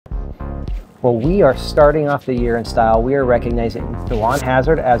Well, we are starting off the year in style. We are recognizing DeJuan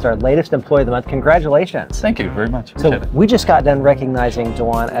Hazard as our latest Employee of the Month. Congratulations. Thank you very much. So we just got done recognizing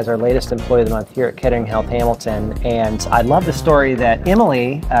DeJuan as our latest Employee of the Month here at Kettering Health Hamilton. And I love the story that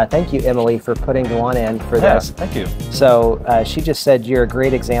Emily, thank you, Emily, for putting DeJuan in for this. Thank you. So she just said you're a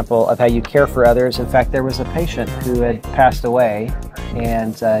great example of how you care for others. In fact, there was a patient who had passed away,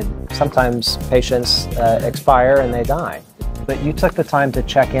 and sometimes patients expire and they die. But you took the time to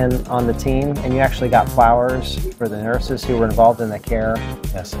check in on the team, and you actually got flowers for the nurses who were involved in the care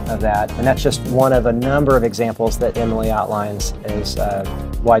of that. And that's just one of a number of examples that Emily outlines as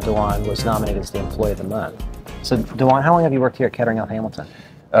why DeJuan was nominated as the Employee of the Month. So DeJuan, how long have you worked here at Kettering Health Hamilton?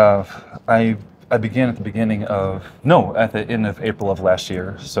 I began at the at the end of April of last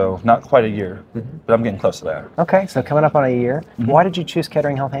year, so not quite a year, but I'm getting close to that. Okay, so coming up on a year. Why did you choose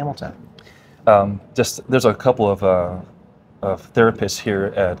Kettering Health Hamilton? There's a couple of therapists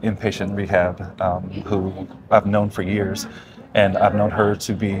here at inpatient rehab who I've known for years, and I've known her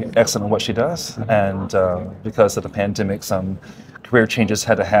to be excellent at what she does. And because of the pandemic, some career changes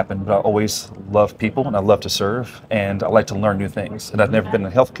had to happen, but I always love people and I love to serve, and I like to learn new things. And I've never been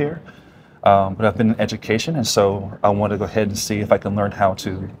in healthcare, but I've been in education, and so I want to go ahead and see if I can learn how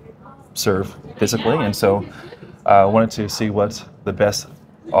to serve physically. And so I wanted to see what the best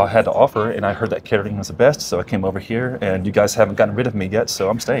I had to offer, and I heard that Kettering was the best, so I came over here, and you guys haven't gotten rid of me yet, so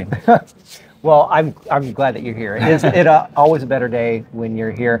I'm staying. Well, I'm glad that you're here. It's always a better day when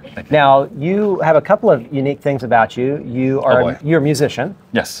you're here. Now, you have a couple of unique things about you. You're a musician.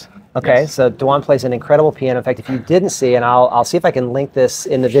 Yes. Okay, yes. So DeJuan plays an incredible piano. In fact, if you didn't see, and I'll see if I can link this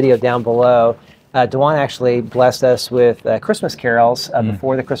in the video down below, DeJuan actually blessed us with Christmas carols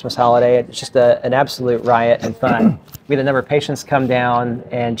before the Christmas holiday. It's just an absolute riot and fun. We had a number of patients come down,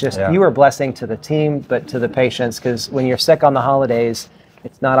 and you were a blessing to the team, but to the patients, because when you're sick on the holidays,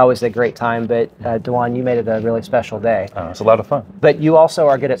 it's not always a great time, but DeJuan, you made it a really special day. It's a lot of fun. But you also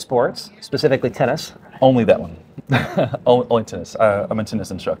are good at sports, specifically tennis. Only that one. only tennis. I'm a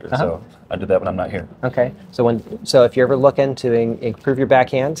tennis instructor, so I do that when I'm not here. Okay. So if you're ever looking to improve your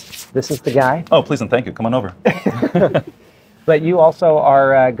backhand, this is the guy. Oh, please and thank you. Come on over. But you also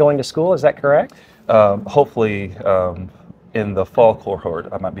are going to school, is that correct? Hopefully, in the fall cohort,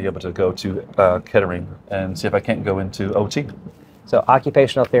 I might be able to go to Kettering and see if I can't go into OT. So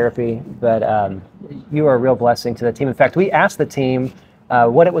occupational therapy, but you are a real blessing to the team. In fact, we asked the team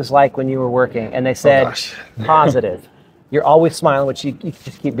what it was like when you were working, and they said positive. You're always smiling, which you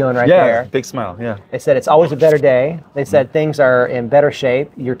just keep doing right there. Yeah, big smile, yeah. They said it's always a better day. They said things are in better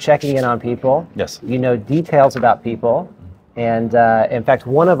shape. You're checking in on people. Yes. You know details about people. And in fact,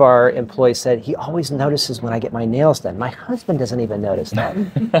 one of our employees said, he always notices when I get my nails done. My husband doesn't even notice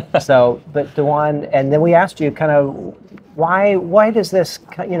that. So, but DeJuan, and then we asked you kind of, why does this,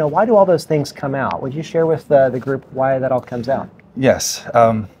 why do all those things come out? Would you share with the group why that all comes out? Yes.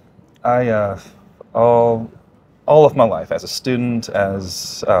 All of my life, as a student,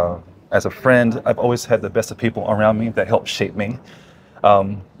 as a friend, I've always had the best of people around me that help shape me.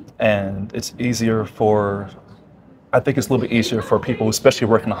 And it's easier I think it's a little bit easier for people, especially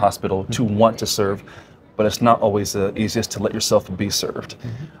work in a hospital, to want to serve, but it's not always the easiest to let yourself be served.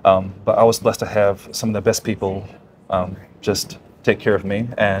 But I was blessed to have some of the best people just take care of me,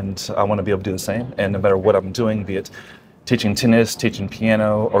 and I want to be able to do the same. And no matter what I'm doing, be it teaching tennis, teaching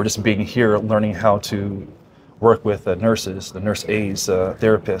piano, or just being here, learning how to work with nurses, the nurse aides,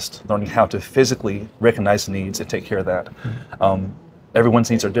 therapists, learning how to physically recognize needs and take care of that.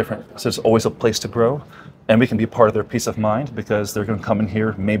 Everyone's needs are different, so there's always a place to grow. And we can be part of their peace of mind, because they're going to come in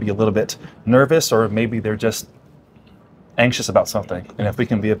here maybe a little bit nervous, or maybe they're just anxious about something. And if we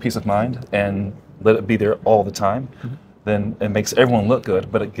can be a peace of mind and let it be there all the time, then it makes everyone look good,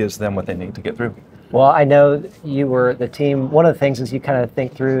 but it gives them what they need to get through. Well, I know you were the team. One of the things is you kind of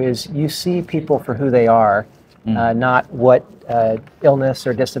think through is you see people for who they are, not what illness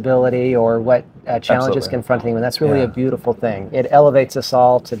or disability or what challenges confronting them. And that's really a beautiful thing. It elevates us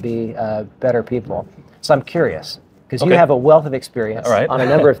all to be better people. So I'm curious, because you have a wealth of experience on a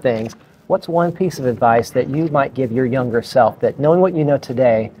number of things. What's one piece of advice that you might give your younger self, that knowing what you know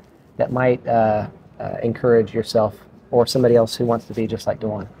today, that might encourage yourself or somebody else who wants to be just like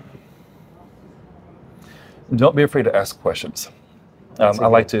DeJuan? Don't be afraid to ask questions. I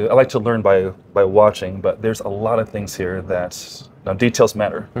like to learn by watching, but there's a lot of things here that details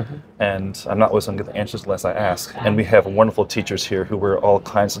matter, and I'm not always going to get the answers unless I ask. And we have wonderful teachers here who wear all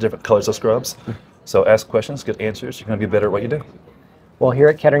kinds of different colors of scrubs. So ask questions, get answers. You're going to be better at what you do. Well, here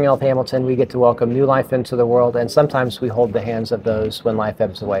at Kettering Health Hamilton, we get to welcome new life into the world, and sometimes we hold the hands of those when life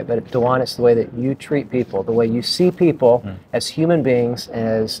ebbs away. But DeJuan, it's the way that you treat people, the way you see people as human beings,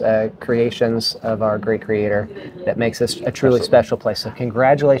 as creations of our great Creator, that makes this a truly special place. So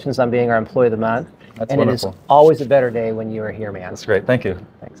congratulations on being our Employee of the Month. That's and wonderful. It is always a better day when you are here, man. That's great. Thank you.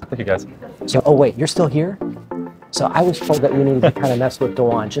 Thanks. Thank you, guys. So, oh wait, you're still here? So I was told that we needed to kind of mess with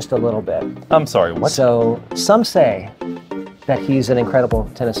DeJuan just a little bit. I'm sorry, what? So some say that he's an incredible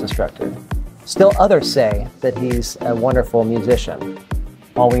tennis instructor. Still others say that he's a wonderful musician.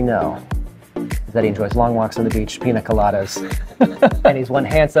 All we know is that he enjoys long walks on the beach, pina coladas, and he's one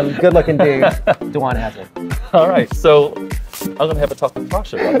handsome, good-looking dude. DeJuan has it. All right, so I'm going to have a talk with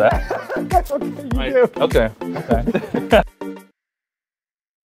Tasha about that. Okay, you do. Okay.